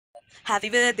Happy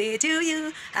birthday to you.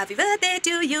 Happy birthday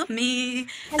to you, me.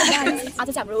 Hello guys. आज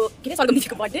चाहिँ हाम्रो के रे सरगम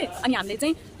दिदीको बर्थडे अनि हामीले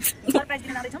चाहिँ सरप्राइज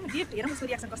दिन जाँदै छौं गिफ्ट हेरौँ उसको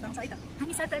रियाक्सन कस्तो आउँछ है त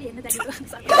हामी सरप्राइज हेर्न जाँदैछौँ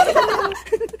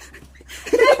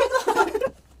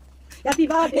Happy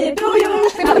birthday to you.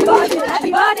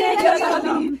 Happy birthday dear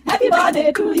Sargam. Happy birthday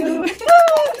to you.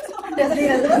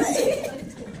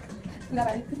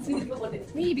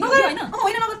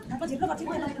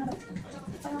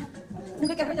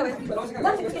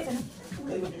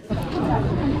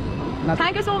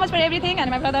 Thank you so much for everything and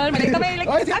my brother.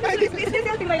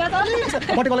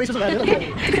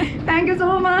 Thank you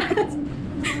so much.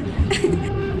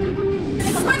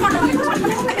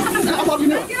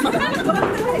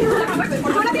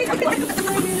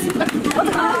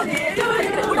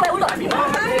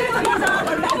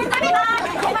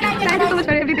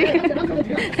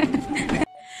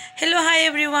 Hello, hi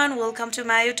everyone. Welcome to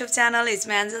my YouTube channel. It's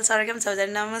me Angel Sargam.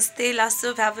 सबजना नमस्ते.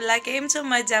 लासो फ्याबुला came छु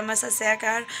मजामा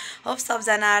सस्याकार. Hope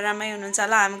सबजना आरामै हुनुहुन्छ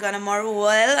होला. I'm gonna more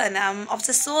well and I'm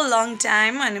after so long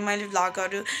time अनि मैले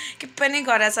vlogहरु के पनि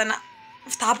गरेछ न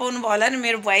थाहा पाउनु भयो होला नि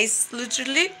मेरो भोइस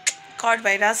लिटरली कट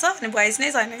भइराछ अनि भोइस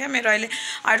नै छैन के मेरो अहिले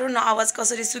आई डोन्ट नो आवाज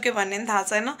कसरी सुके भन्ने पनि थाहा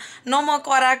छैन न म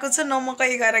कराएको छु न म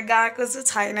कही गएर गाएको छु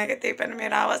छैन के त्यही पनि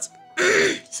मेरो आवाज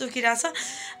सुकिराछ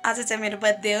आज चाहिँ मेरो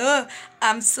बर्थडे हो I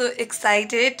am so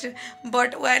excited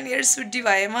but 1 year छुट्टी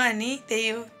भएमा अनि त्यही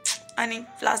हो अनि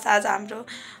प्लस आज हाम्रो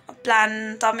प्लान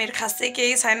त मेरो खासै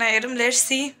केही छैन हेरौँ लेट्स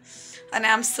सी अनि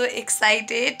आई एम सो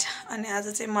एक्साइटेड अनि आज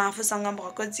चाहिँ म आफूसँग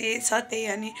भएको जे छ त्यही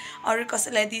अनि अरू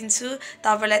कसैलाई दिन्छु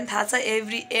तपाईलाई पनि थाहा छ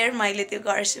एभ्री इयर मैले त्यो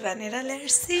गर्छु भनेर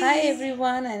लेट्स सी हाई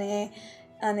एभ्रीवन अनि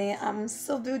I'm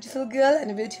so beautiful girl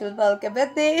and beautiful welcome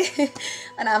birthday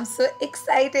and I'm so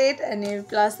excited and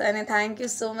plus and thank you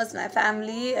so much my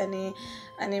family and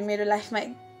मेरो लाइफमा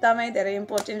एकदमै धेरै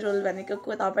इम्पोर्टेन्ट रोल भनेको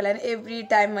को तपाईलाई एभ्री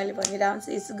टाइम मैले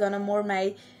भनिरहन्छु इट्स गना मोर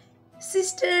माई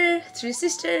sister 3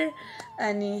 sister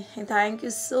अनि thank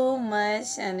you so much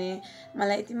अनि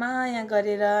मलाई यति माया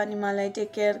गरेर अनि मलाई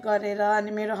टेक केयर गरेर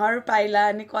अनि मेरो हर पाइला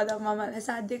अनि कदममा मलाई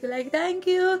साथ दिएको लागि thank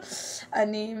you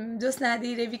अनि जोस्ना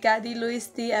दी Rebecca the Louis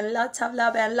the and lots of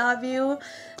love and love you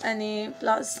अनि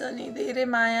प्लस अनि धेरै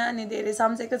माया अनि धेरै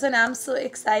सम्झेको छ अनि I'm so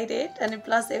excited अनि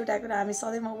प्लस एउटा कुरा हामी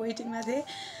सधैँ म वेटिङमा थिए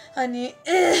अनि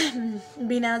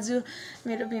बिनाजु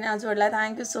मेरो बिनाजुहरुलाई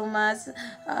thank you so much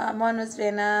Manoj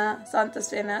भेना सन्तोष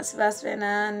भेना सुभाष भेना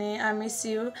अनि आई मिस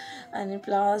यू अनि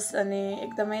प्लस अनि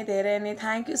एकदमै धेरै अनि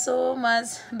थ्यांक यू सो मच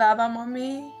बाबा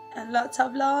mummy and lots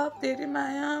of love धेरै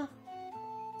माया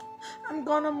I am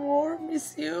gonna more miss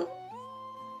you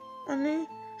अनि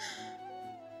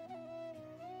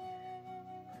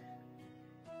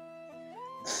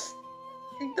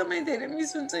एकदमै धेरै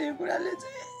मिस हुन्छ यो कुराले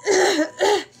चाहिँ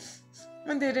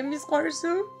म धेरै मिस गर्छु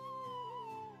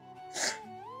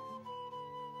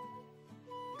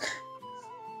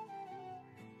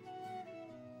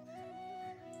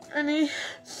अनि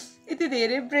यति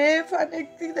धेरै ब्रेभ अनि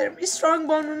यति धेरै स्ट्रङ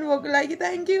बनाउनु भएको लागि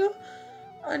थ्यांक यू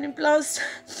अनि प्लस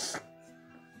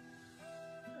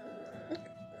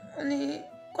अनि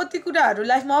कति कुराहरू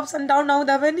लाइफमा अप्स एन्ड डाउन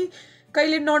आउँदा पनि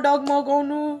कहिले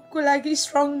नडगमगाउनुको लागि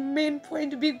strong main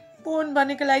point big bone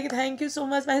भनेको लागि thank you so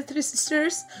much my 3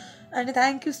 sisters अनि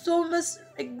थ्यांक यू सो मच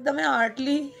एकदमै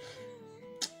हार्टली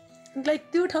लाइक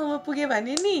त्यो ठाउँमा पुगे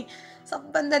भने नि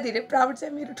सबभन्दा धेरै प्राउड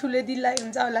चाहिँ मेरो ठुलो दिदीलाई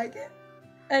हुन्छ होला के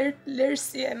लेट्स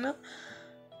सी हैन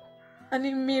अनि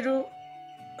मेरो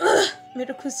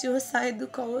खुसी होस् सायद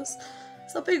दुःख होस्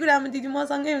सबै कुरामा दिदी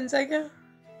मसँगै हुन्छ क्या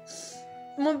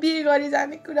म बिहे गरी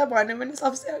जाने कुरा भन्यो भने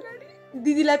सबसे अगाडि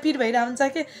दिदीलाई फिर भइरा हुन्छ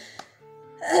के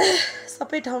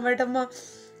सबै ठाउँबाट म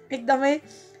एकदमै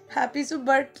ह्यापी छु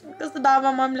बट कस्तो बाबा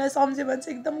मम्मीलाई सम्झे भने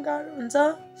चाहिँ एकदम गाह्रो हुन्छ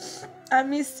I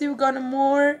miss you gonna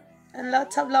more and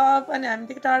lots of love अनि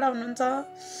हामीदेखि टाढा हुनुहुन्छ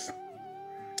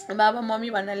बाबा मम्मी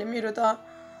भन्नाले मेरो त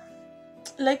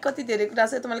लाइक कति धेरै कुरा छ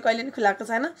त मैले कहिले नि खुलाएको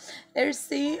छैन लेट्स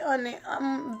सी अनि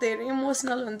धेरै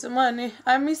इमोसनल हुन्छु म अनि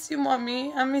I miss you mummy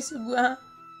I miss you बुवा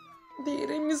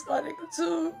धेरै मिस गरेको छु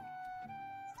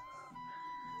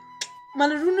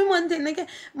मलाई रुनु मन थिएन के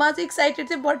म चाहिँ एक्साइटेड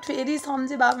थिएँ बट फेरि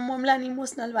सम्झे बाबा मम्मीलाई अनि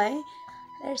इमोसनल भएँ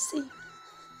let's see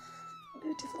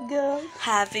beautiful girl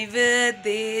happy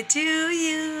birthday to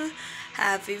you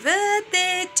happy birthday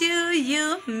to you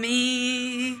me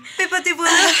पेपति बोल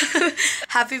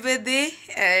ह्यापी बर्थडे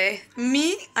मी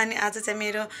अनि आज चाहिँ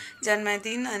मेरो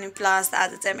जन्मदिन अनि प्लस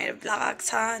आज चाहिँ मेरो ब्लग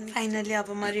छ अनि फाइनली अब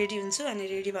म रेडी हुन्छु अनि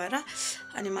रेडी भएर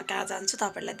अनि म कहाँ जान्छु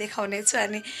तपाईहरुलाई देखाउने छु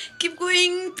अनि किप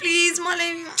गोइङ प्लिज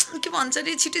मलाई के भन्छ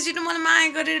रे छिटो छिटो मलाई माया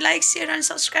गरेर लाइक शेयर अनि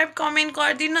सब्स्क्राइब कमेन्ट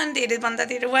गरिदिनु अनि धेरै भन्दा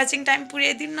धेरै वाचिङ टाइम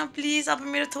पुर्याइदिनु न प्लिज अब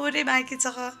मेरो थोरै बाँकी छ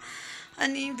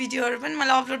अनि भिडियोहरू पनि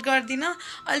मैले अपलोड गर्दिनँ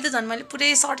अहिले त झन् मैले पुरै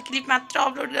सर्ट क्लिप मात्र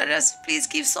अपलोड गरेर please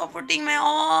keep supporting my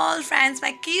all friends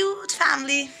my cute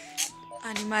family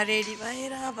अनि म रेडी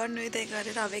भएर अब नुहाइ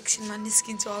गरेर अब एकछिनमा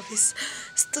निस्किन्छु अफिस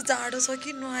यस्तो जाडो छ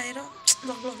कि नुहाएर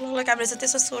लग हाम्रो चाहिँ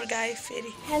त्यसो स्वर्ग आयो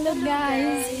फेरि हेलो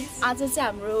गाइस आज चाहिँ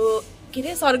हाम्रो के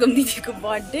अरे सरगम दिदीको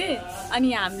बर्थडे अनि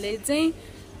हामीले चाहिँ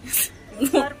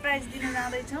सरप्राइज दिन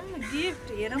जाँदैछौँ गिफ्ट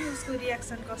हेरौँ उसको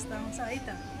रियाक्सन कस्तो आउँछ है त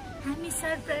हामी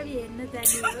सरप्राइज हेर्न जाने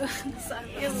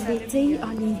चाहिँ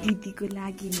अनि दिदीको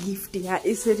लागि गिफ्ट यहाँ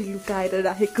यसरी लुकाएर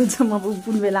राखेको छ म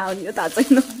कुन बेला आउने हो थाहा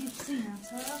छैन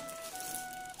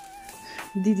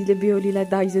दिदीले बेहुलीलाई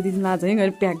दाइजो दिन लाज है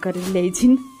गरेर प्याक गरेर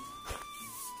ल्याइछिन्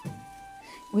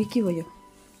ओ के भयो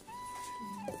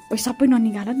ओ सबै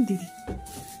ननिकाल नि दिदी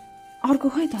अर्को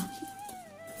खोइ त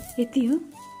यति हो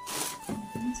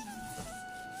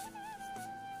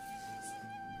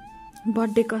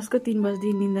बर्थडे कसको 3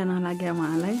 बजेदेखि निन्दा नलाग्यो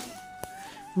उहाँलाई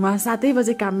उहाँ 7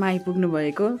 बजे काममा आइपुग्नु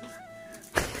भएको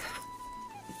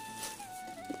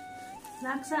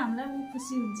लाग्छ हामीलाई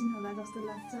खुसी हुन्छन् होला जस्तो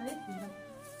लाग्छ है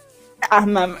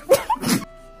आमा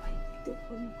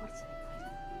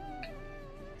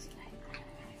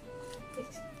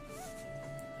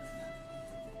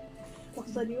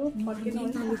कसरी हो फर्किनु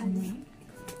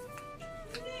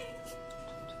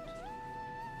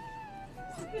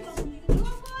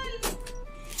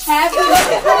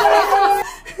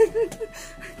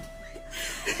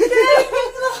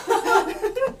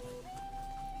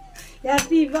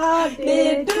Happy birthday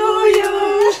to you.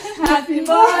 Happy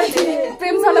birthday.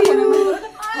 प्रेम साला भन्नु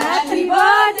Happy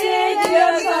birthday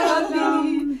dear Sarabhi.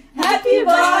 Happy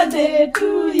birthday to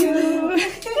you.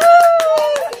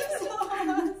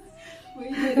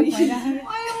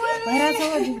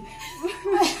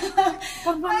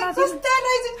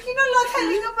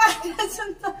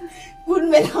 कुन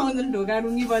बेला आउँदैन ढोका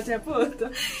रुङ्गी बस्या पो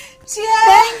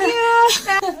Thank you.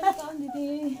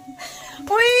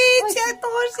 Oi, चिया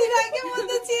तोर्सिराख्यो म त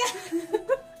चिया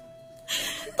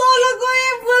तल गए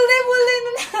बोल्दै न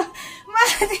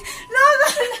माथि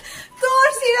नगर्न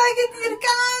तोर्सिराख्यो तिर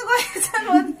कहाँ गएछन्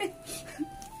भन्दै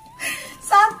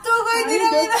सातो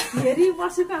गइदिन फेरि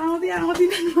बसेको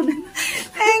आउँदिन भने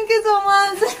thank you so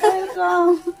much welcome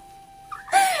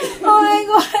oh my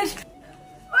God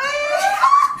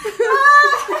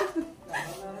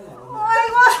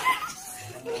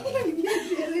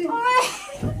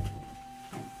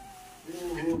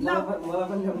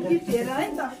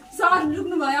sir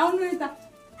लुक्नु भयो आउनु यता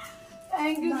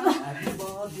Thank you. Happy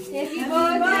birthday to you.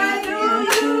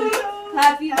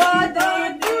 Happy birthday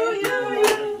to you.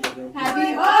 Happy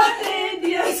birthday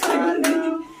dear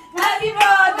Sargam. Happy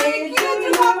birthday to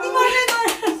you.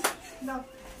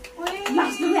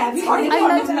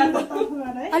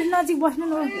 अलि नजिक बस्नु न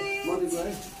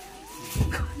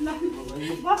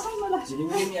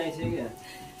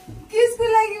किसको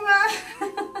लागि मा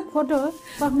फोटो हो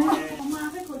सक्नु ओ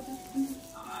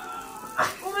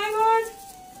माय गॉड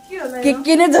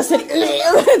के नै जसरी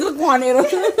भनेर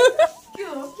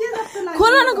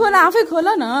खोला न खोला आफै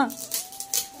खोला न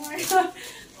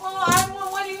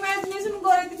मैले इमेजिनेसन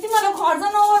गरेको थिएँ मलाई खर्च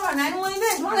नगर भनेर मैले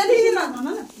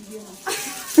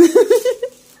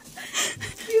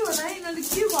के होला यिनीहरूले के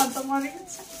खर्च गरेको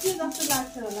छ के जस्तो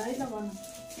लाग्छ होला है त भन्नु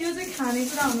यो चाहिँ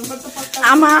खानेकुरा हुनुपर्छ पक्का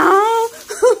आमा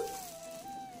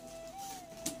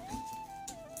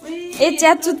ए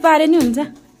च्यातचुत पारे नि हुन्छ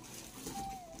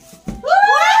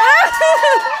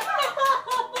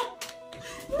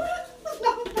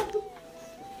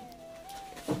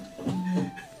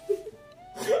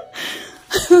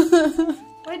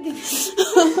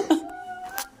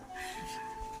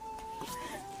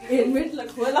हेलमेट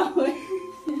खोला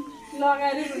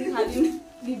लगाएर खाली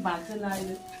भाँच्छ लगाएर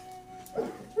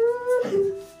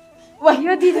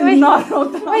यो दिदी नरौ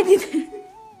त दिदी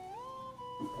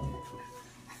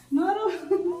नरौ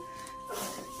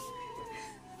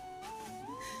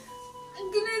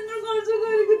किन यत्रो खर्च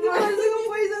गरेको त्यो खर्चको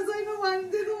पैसा छैन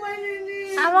भन्थ्यो मैले नि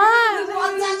आमा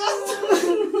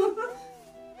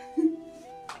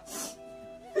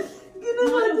किन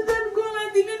खर्च गोमा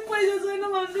दिने पैसा छैन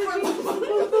भन्दै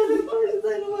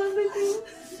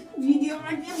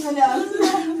भिडियोमा के मैले हाल्छु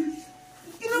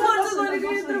किन खर्च गरेको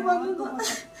यत्रो भन्नु त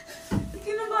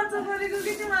किन खर्च गरेको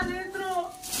कि तिमीहरूले यत्रो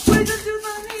पैसा दिउ त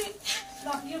नि ल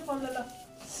यो पल्लो ल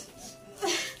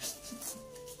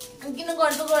किन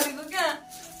खर्च गरेको क्या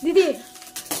दिदी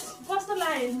कस्तो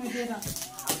लाग्यो हेलमेट हेर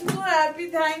so happy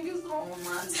thank you so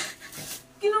much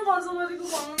किन खर्च गरेको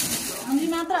भन्नु हामी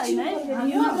मात्र हैन है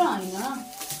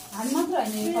हामी मात्र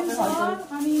हैन सबै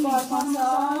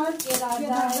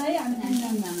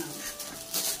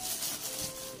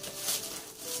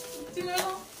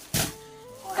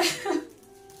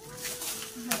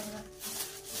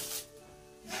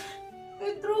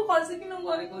खर्च किन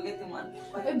गरेको के तिमीले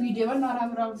ए भिडियोमा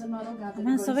नराम्रो आउँछ नराम्रो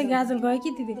गाजल सबै गाजल गयो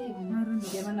कि दिदी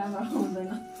भिडियोमा नराम्रो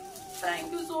आउँदैन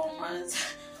थ्याङ्क यू सो मच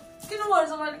किन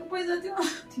खर्च गरेको पैसा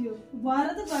थियो भएर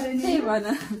त गरे नि त्यही भन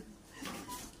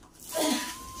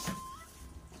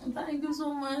थ्याङ्क यू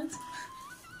सो मच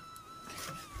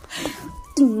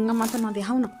टिङ्ग मात्र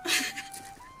नदेखाउ न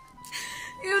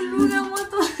यो लुगा म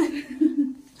त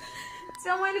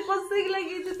मैले कसैको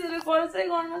लागि त्यसले खर्चै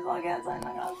गर्न सकेको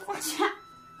छैन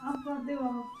अब गर्दै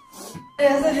बाबु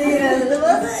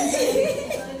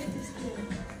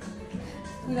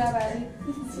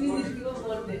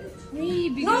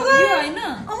होइन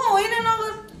होइन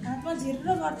नगर हातमा झिरेर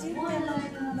गर्छ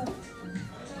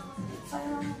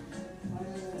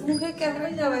मुखै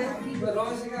क्यामेरै जगायो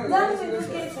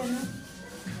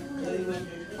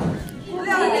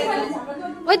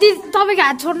ओ दिदी तपाईँको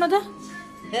हात छोड्नु त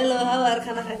हेलो हाउ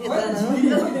खाना खाके जाना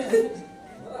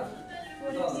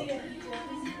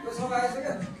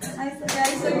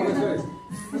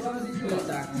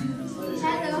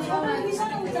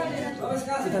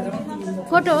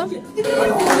photo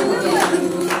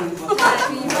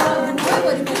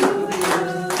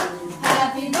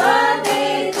Happy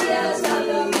birthday dear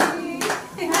Salome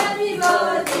Happy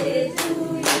birthday to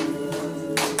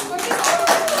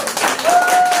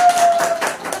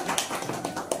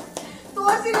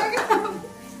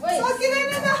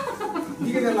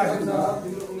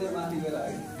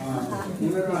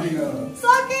you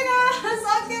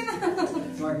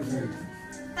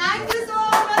Thank you so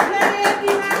much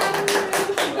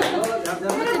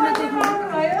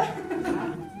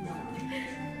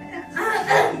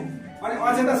अनि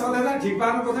अझै सधैँ ठिक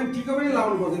पार्नुपर्छ नि टिको पनि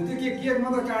लाउनु पर्छ त्यो केक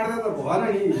मात्र काट्दा त भएन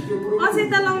नि त्यो कुरो अझै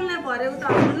त लाउनलाई भरेको त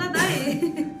हुन्न त है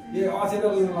ए अझै त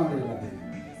लाउनु लाग्यो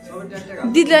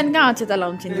दिदीलाई कहाँ अझै त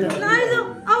लाउँछ नि त लाइज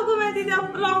आउको मा दिदी अब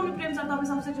लाउनु प्रेम छ तपाईँ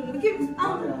सबसे ठुलो के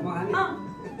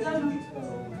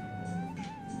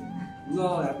ल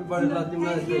ह्यापी बर्थडे ल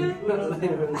तिमीलाई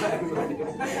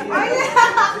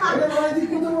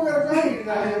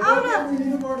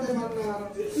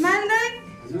मान्दै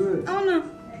आउन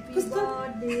कस्तो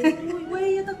ओइ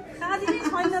यो त खादी नै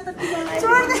छैन त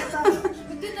छोड दे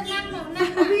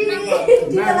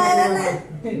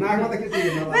नाकमा त के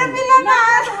थियो ए मिला न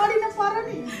ओडिन पर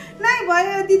नि नै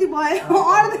भयो दिदी भयो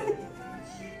अर्दै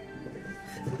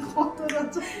कस्तो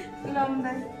रच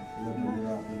लाउँदै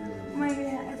मैले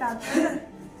यता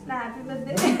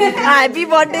ह्यापी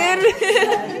बर्थडे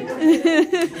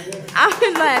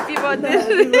आफ्नो ह्यापी बर्थडे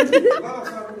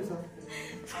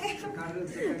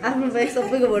आफ्नो भाइ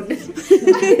सबैको बर्थडे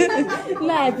ल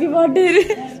ह्यापी बर्थडे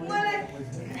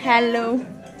हेलो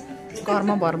कर्म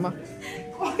भर्म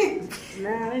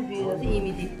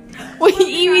ओ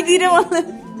इमिति रे मलाई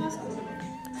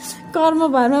कर्म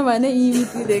भर्म भएन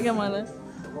इमिति रे क्या मलाई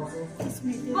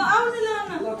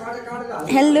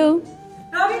हेलो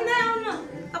रविन्द्र आउन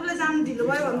तपाईँलाई जानु ढिलो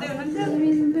भयो भन्दै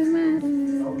हुनुहुन्थ्यो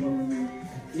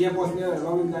यहाँ बस्ने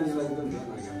रविन जानेलाई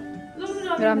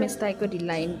रमेश दाईको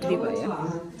ढिला इन्ट्री भयो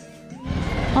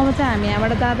अब चाहिँ हामी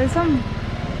यहाँबाट जाँदैछौँ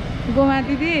गोमा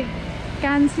दिदी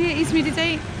कान्छी स्मृति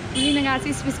चाहिँ लिन गएको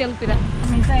छ स्पेसियलतिर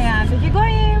हामी चाहिँ यहाँदेखि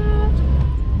गयौँ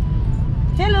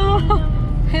हेलो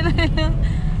हेलो हेलो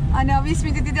अनि अब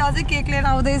स्मृति दिदी अझै केक लिएर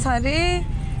आउँदैछ अरे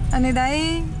अनि दाई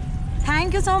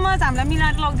थ्याङ्क यू सो मच हामीलाई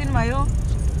मिलाएर लगिदिनु भयो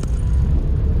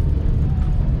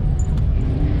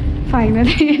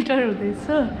फाइनली एन्टर हुँदैछ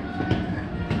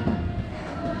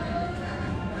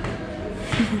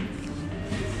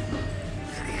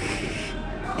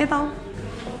यता आऊ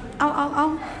आऊ आऊ आऊ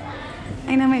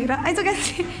ऐनामा हेर आइज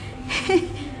कान्छी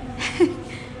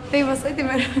त्यही बस् है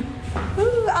तिमीहरू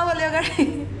आवाले अगाडि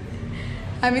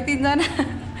हामी तिनजना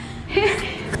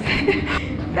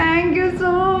thank you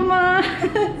so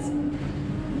much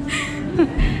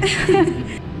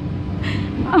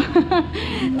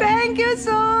thank you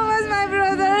so much my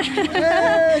brother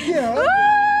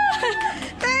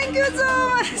thank you so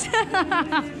much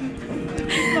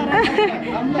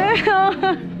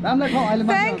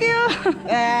thank you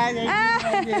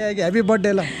happy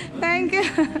birthday ल thank you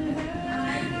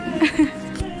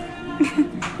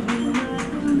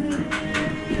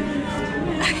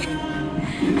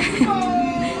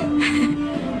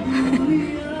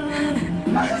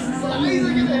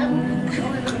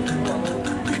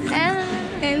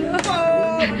Hello.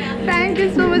 Thank you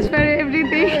so much for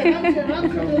everything.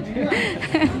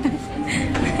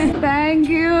 Thank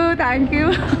you.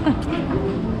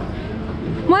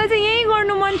 मलाई चाहिँ यही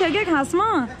गर्नु मन थियो क्या खासमा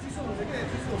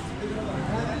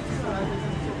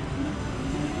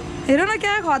हेर न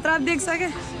क्या खतरा देख्छ क्या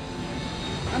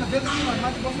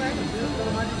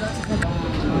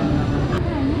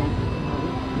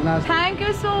Thank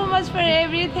you so much for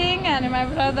everything and my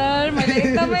brother. मैले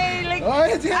एकदमै like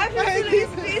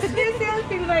special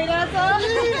feel भइरहेछ.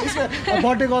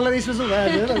 बर्थडे कलर स्पेशल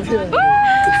भयो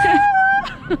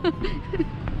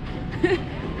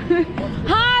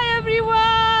Hi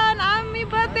everyone, I'm my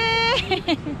birthday.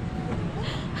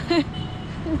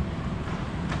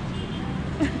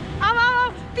 अब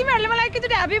तिमीहरूले मलाई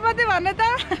एकैचोटि ह्यापी बर्थडे भन्नु त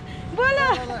बोलो.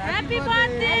 Happy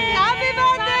birthday. Happy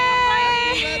birthday.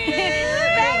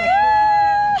 Thank you.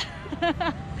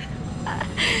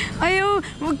 अयो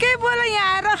के बोलो यहाँ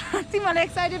आएर तिमीलाई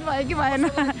एक्साइटेड भयो कि भएन?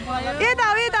 यता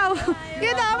आऊ यता आऊ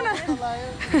यता आऊ न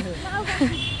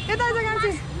यता आइज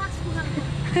कान्छी.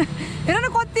 हेर न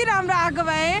कति राम्रो आएको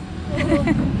भए.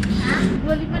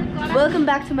 Welcome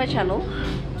back to my channel.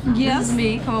 Yes. This is me,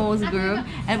 Kamamo's Guru,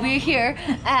 and we're here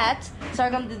at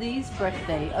Sargam Didi's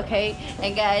birthday, okay?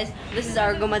 And guys, this is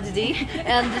our Goma Didi,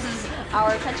 and this is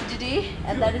our Kachi Didi,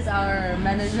 and that is our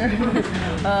manager,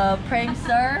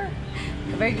 prankster.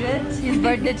 Very good. His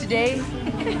birthday today,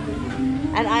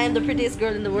 and I am the prettiest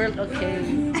girl in the world, okay?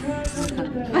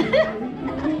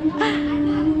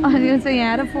 अनि चाहिँ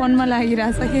यहाँ आएर फोनमा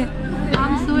लागिरहेछ कि.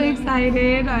 I'm so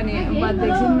excited. अनि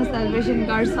बर्थडेमा celebration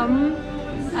गर्छौँ.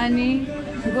 अनि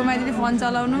गोमा दिदी फोन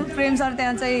चलाउनु. प्रेम सर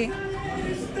त्यहाँ चाहिँ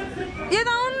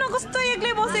यता आउनु न कस्तो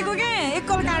एक्लै बसेको के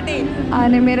एकल काटे.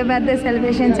 अनि मेरो बर्थडे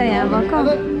सेलिब्रेसन चाहिँ यहाँ भएको.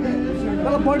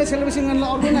 बर्थडे सेलिब्रेसन गर्न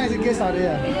अर्को नै आएछ के साह्रो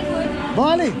यार.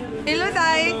 भले हेलो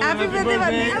दाइ ह्यापी बर्थडे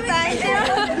भन्नु. Thank you.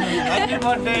 Happy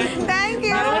birthday. Thank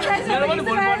you. मेरो पनि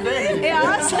भोलि बर्थडे. ए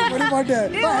हस् भोलि बर्थडे.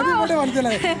 ह्यापी बर्थडे भन्छु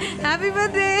त्यसलाई. Happy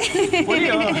birthday. भोलि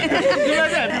हो. तिमीलाई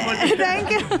चाहिँ ह्यापी बर्थडे. Thank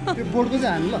you. त्यो बोर्डको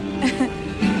चाहिँ हान्नु ल.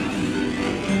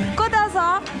 कता छ?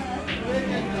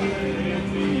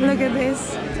 Look at this.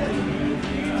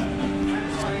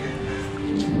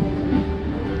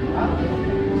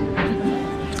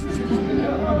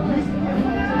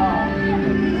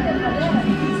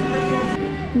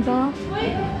 The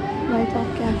White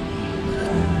Rock Cafe.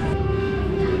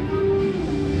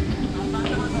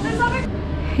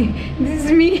 This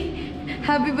is me.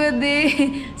 Happy birthday,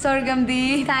 Sargam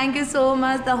Di. Thank you so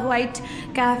much. The White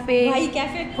Cafe. White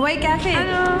Cafe. White Cafe.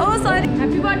 Hello. Oh, sorry.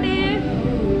 Happy birthday.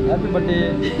 Happy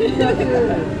birthday.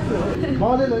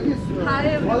 Hi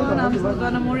everyone. I'm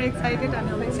so more excited and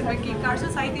I'm excited. Cake cards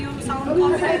side you sound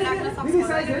confident.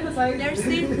 Let's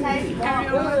see. Carry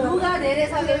on.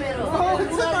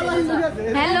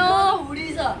 Hello.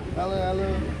 Hello.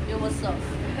 Yo, what's up?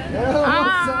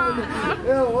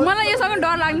 मलाई योसँग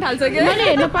डर लाग्न थाल्छ के मैले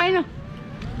हेर्न पाइन.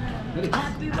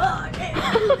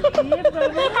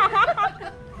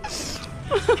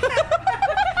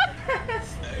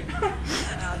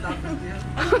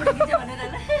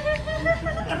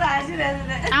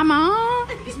 आमा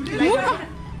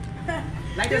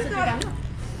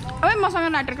ओए मसँग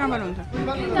लाइटर कहाँ गर्नुहुन्छ?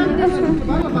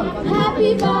 Happy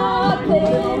birthday.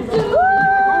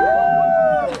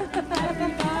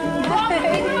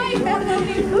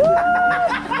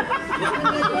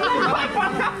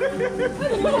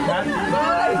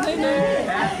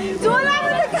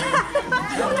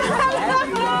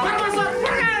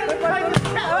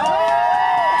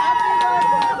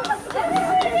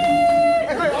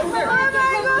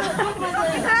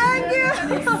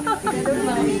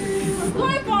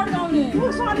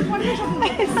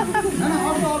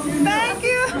 Thank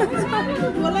you.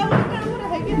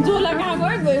 झोला कहाँ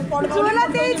गयो झोला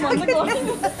त्यही छ.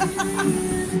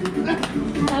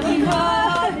 Happy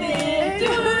birthday to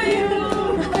you.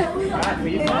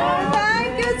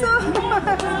 Thank you so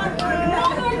much.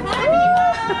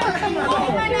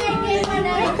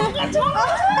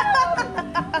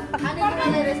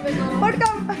 What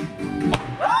come?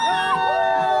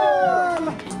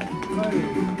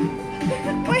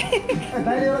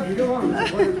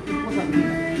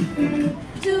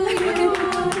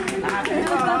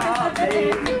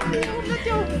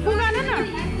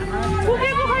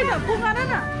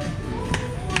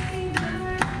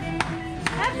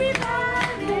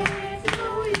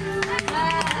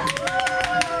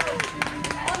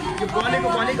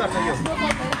 बली गर्छ यो.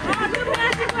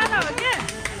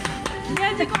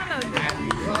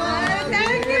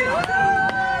 Thank you.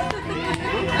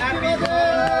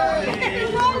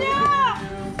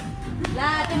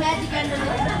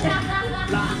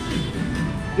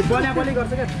 त्यो बली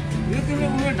गर्छ क्या. यो तिमीले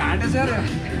उयो ढाँटेछ यार.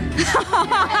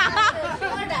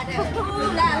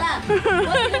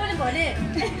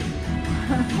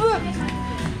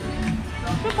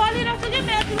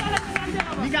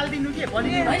 निकालिदिनु के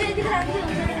बली.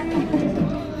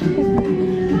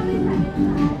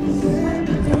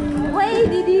 Wait,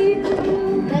 Didi.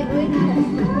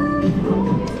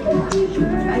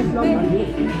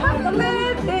 Happy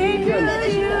birthday to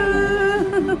you.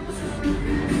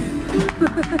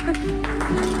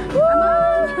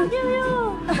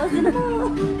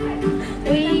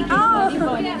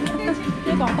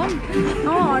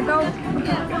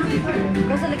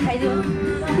 कसैले खाइदियो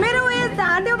मेरो उयो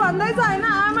झाँट्यो भन्दैछ होइन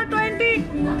आमा 20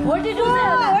 42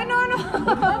 होइन नो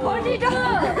 42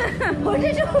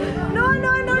 नो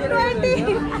नो नो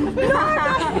 20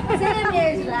 कसरी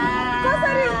हुन्छ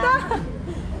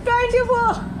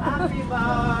 24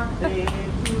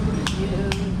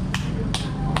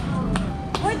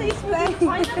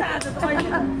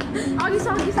 अघि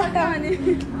सकिसक्यो भने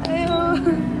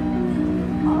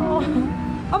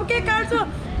अब के काट्छु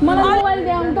मलाई मोबाइल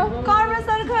ल्याउँ त कर्म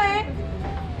सर खै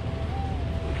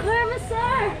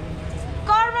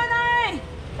कर्म नै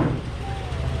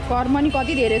कर्म नि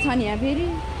कति धेरै छ नि यहाँ फेरि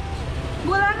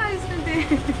बोला न स्मृति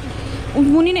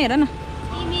मुनि नै हेर न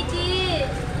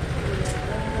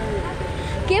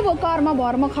के भयो कर्म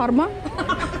भर्म खर्म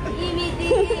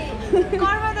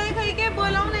कर्म नै खै के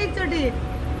बोलाउ न एकचोटि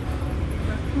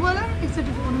बोला न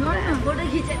एकचोटि फोन गर न फोटो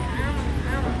खिचेर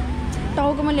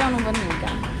टाउकोमा ल्याउनु पर्ने हुन्छ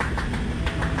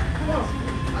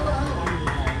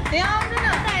यहाँ आउनु न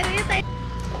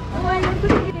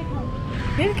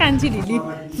फेरि कान्छी ढिली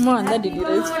म भन्दा ढिली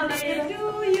रहेछ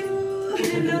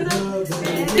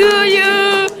to you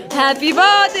happy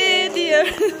birthday dear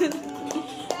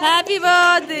happy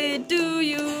birthday to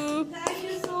you thank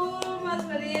you so much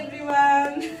for everyone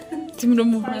तिम्रो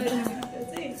मुखमा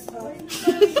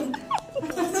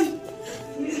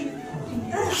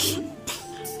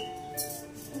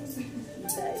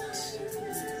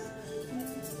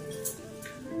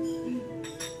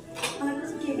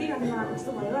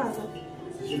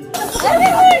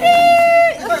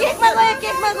केकमा गयो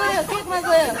केकमा गयो केकमा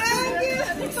गयो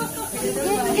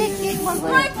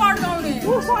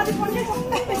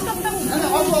केकमा गयो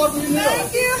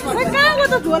कहाँ गयो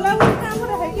त झोला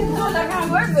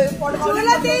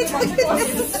झोला त्यही छ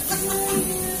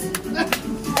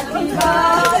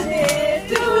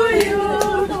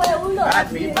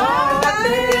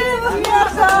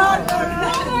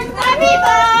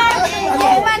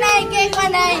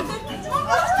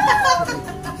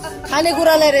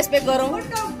खानेकुरालाई रेस्पेक्ट गरौँ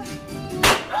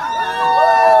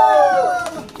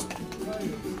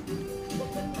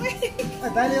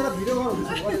दाइले एउटा भिडियो गरौँ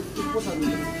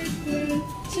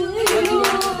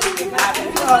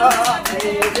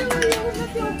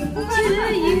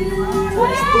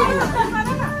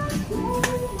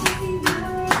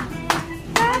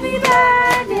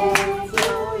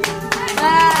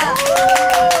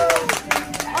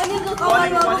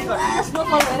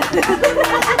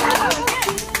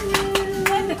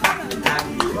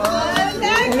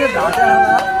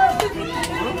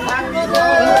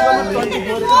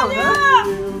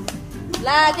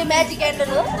ला त्यो म्याजिक क्यान्डल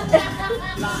हो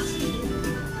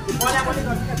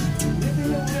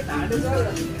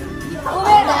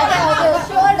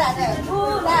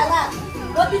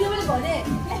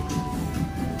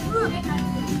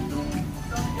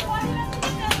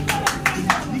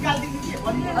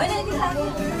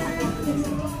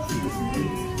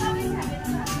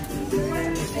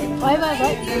भाइ भाइ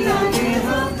भाइ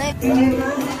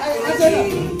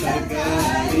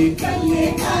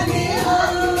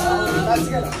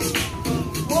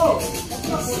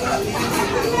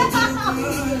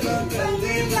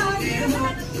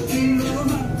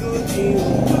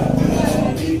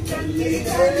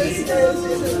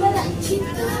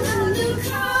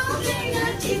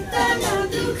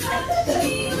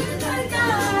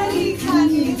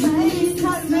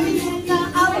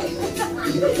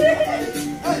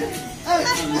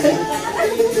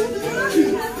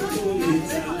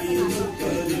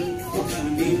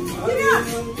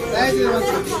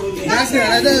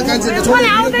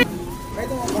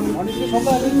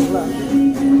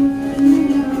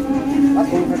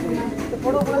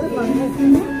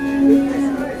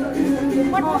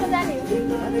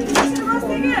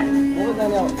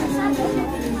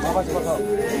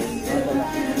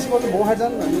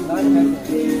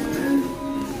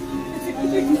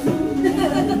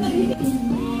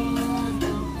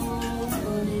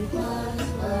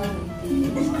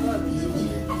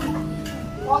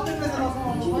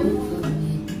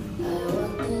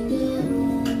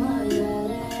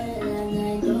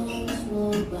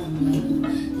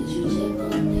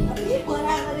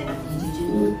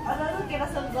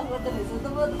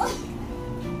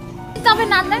तपाईँ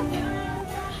नाच्ने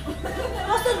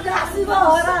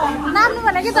नाच्नु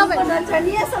भनेको तपाईँ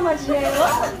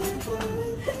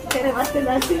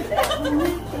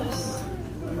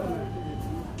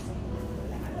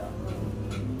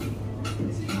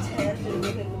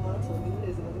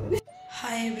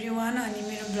हाई एभ्रिवान अनि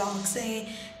मेरो ब्लग चाहिँ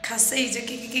खासै हिजो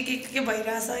के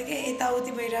भइरहेछ कि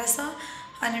यताउति भइरहेछ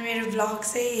अनि मेरो भ्लग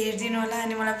चाहिँ हेरिदिनु होला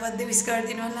अनि मलाई बर्थडे विस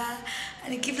गरिदिनु होला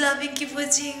अनि किप लभिङ किप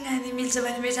वाचिङ अनि मिल्छ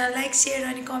भने मेरो च्यानल लाइक सेयर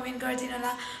अनि कमेन्ट गरिदिनु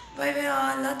होला by by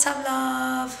all lots of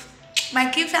love my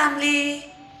keep family